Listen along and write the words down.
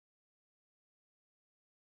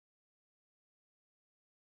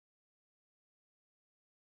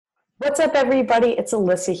What's up, everybody? It's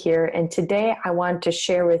Alyssa here, and today I want to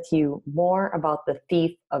share with you more about the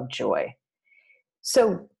thief of joy.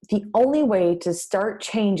 So, the only way to start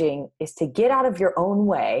changing is to get out of your own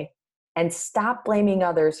way and stop blaming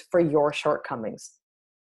others for your shortcomings.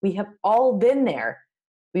 We have all been there.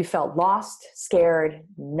 We felt lost, scared,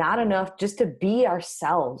 not enough just to be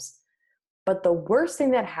ourselves. But the worst thing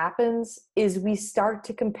that happens is we start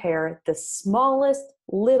to compare the smallest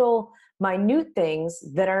little minute things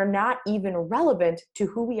that are not even relevant to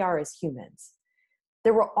who we are as humans.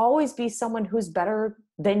 There will always be someone who's better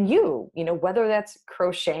than you, whether that's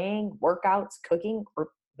crocheting, workouts, cooking, or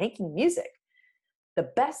making music.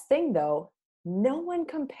 The best thing though, no one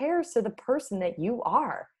compares to the person that you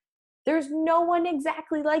are. There's no one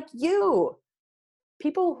exactly like you.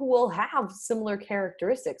 People who will have similar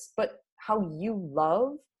characteristics, but how you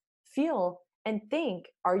love, feel, and think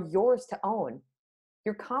are yours to own.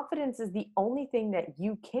 Your confidence is the only thing that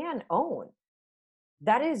you can own.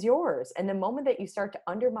 That is yours. And the moment that you start to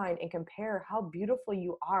undermine and compare how beautiful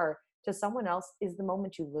you are to someone else is the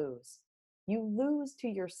moment you lose. You lose to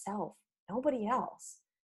yourself, nobody else.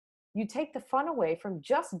 You take the fun away from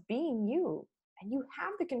just being you, and you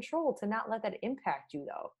have the control to not let that impact you,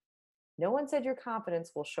 though. No one said your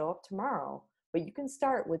confidence will show up tomorrow, but you can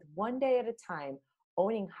start with one day at a time,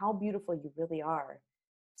 owning how beautiful you really are.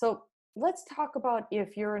 So let's talk about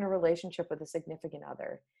if you're in a relationship with a significant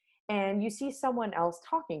other and you see someone else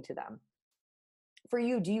talking to them. For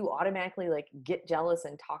you, do you automatically get jealous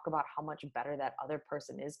and talk about how much better that other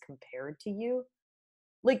person is compared to you?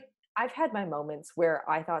 Like, I've had my moments where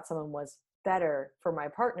I thought someone was better for my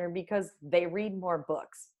partner because they read more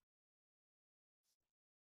books.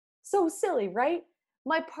 So silly, right?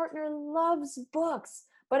 My partner loves books,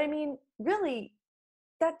 but I mean, really,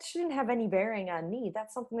 that shouldn't have any bearing on me.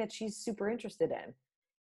 That's something that she's super interested in.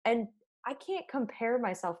 And I can't compare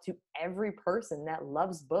myself to every person that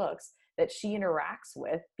loves books that she interacts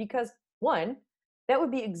with because, one, that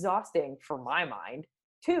would be exhausting for my mind.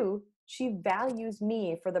 Two, she values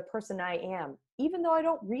me for the person I am, even though I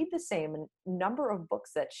don't read the same number of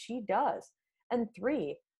books that she does. And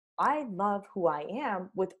three, I love who I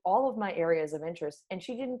am with all of my areas of interest, and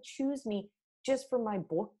she didn't choose me just for my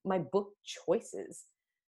book choices.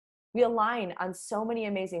 We align on so many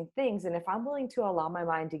amazing things, and if I'm willing to allow my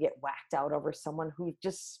mind to get whacked out over someone who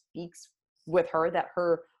just speaks with her that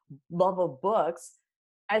her love of books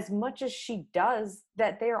as much as she does,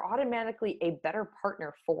 that they are automatically a better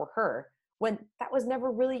partner for her, when that was never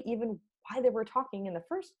really even why they were talking in the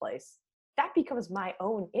first place. That becomes my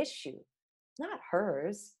own issue, not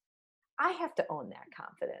hers. I have to own that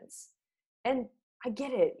confidence. And I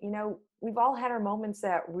get it, we've all had our moments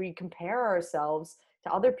that we compare ourselves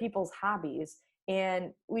to other people's hobbies,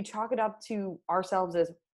 and we chalk it up to ourselves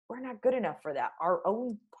as we're not good enough for that, our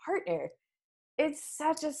own partner. It's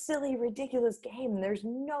such a silly, ridiculous game. There's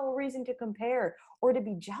no reason to compare or to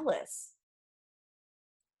be jealous.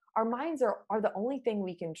 Our minds are the only thing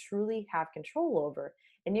we can truly have control over.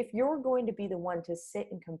 And if you're going to be the one to sit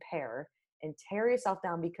and compare and tear yourself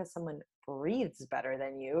down because someone breathes better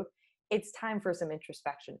than you, it's time for some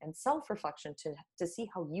introspection and self-reflection to see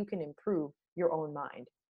how you can improve your own mind.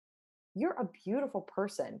 You're a beautiful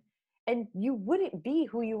person, and you wouldn't be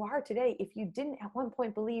who you are today if you didn't at one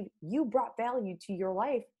point believe you brought value to your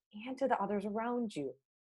life and to the others around you.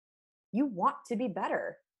 You want to be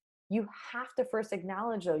better. You have to first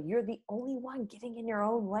acknowledge, though, you're the only one getting in your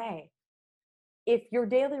own way. If your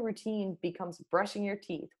daily routine becomes brushing your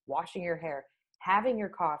teeth, washing your hair, having your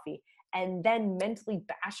coffee, and then mentally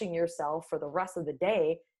bashing yourself for the rest of the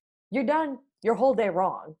day, you're done your whole day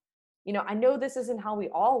wrong. I know this isn't how we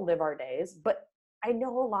all live our days, but I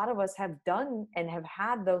know a lot of us have done and have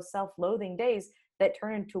had those self-loathing days that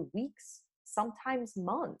turn into weeks, sometimes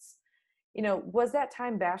months. Was that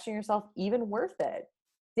time bashing yourself even worth it?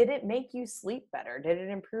 Did it make you sleep better? Did it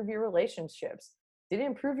improve your relationships? Did it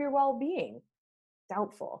improve your well-being?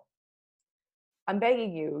 Doubtful. I'm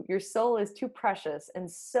begging you, your soul is too precious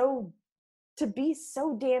and so to be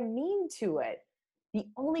so damn mean to it. The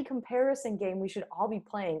only comparison game we should all be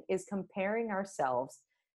playing is comparing ourselves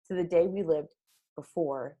to the day we lived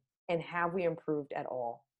before, and have we improved at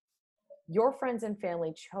all? Your friends and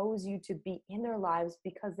family chose you to be in their lives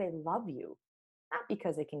because they love you, not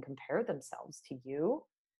because they can compare themselves to you,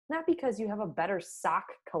 not because you have a better sock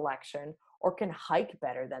collection or can hike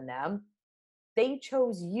better than them. They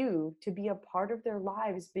chose you to be a part of their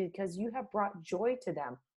lives because you have brought joy to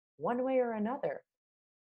them one way or another.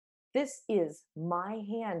 This is my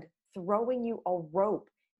hand throwing you a rope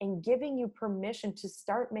and giving you permission to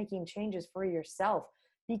start making changes for yourself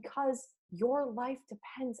because your life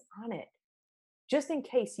depends on it. just in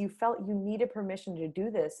case you felt you needed permission to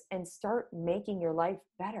do this and start making your life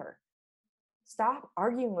better. Stop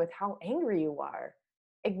arguing with how angry you are.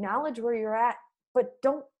 Acknowledge where you're at, but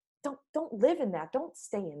don't live in that. Don't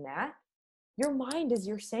stay in that. Your mind is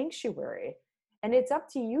your sanctuary, and it's up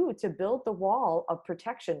to you to build the wall of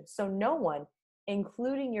protection so no one,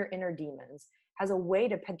 including your inner demons, has a way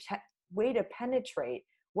to penetrate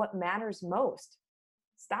what matters most.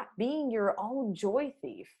 Stop being your own joy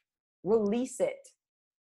thief. Release it.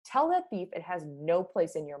 Tell that thief it has no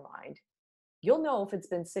place in your mind. You'll know if it's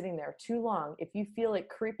been sitting there too long if you feel it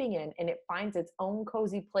creeping in and it finds its own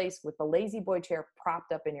cozy place with the lazy boy chair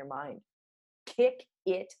propped up in your mind. Kick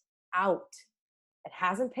it out. It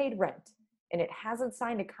hasn't paid rent and it hasn't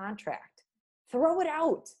signed a contract. Throw it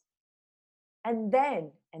out. And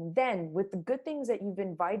then with the good things that you've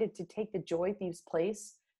invited to take the joy thief's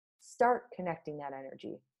place, start connecting that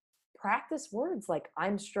energy. Practice words like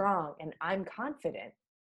I'm strong and I'm confident.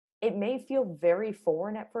 It may feel very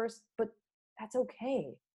foreign at first, but that's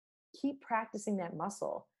okay. Keep practicing that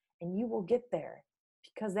muscle and you will get there,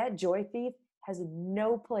 because that joy thief has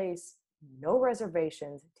no place, no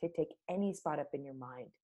reservations to take any spot up in your mind.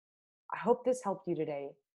 I hope this helped you today,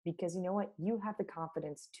 because you know what? You have the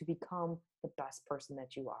confidence to become the best person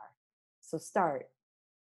that you are. So start.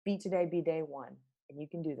 Be today, be day one, and you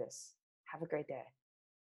can do this. Have a great day.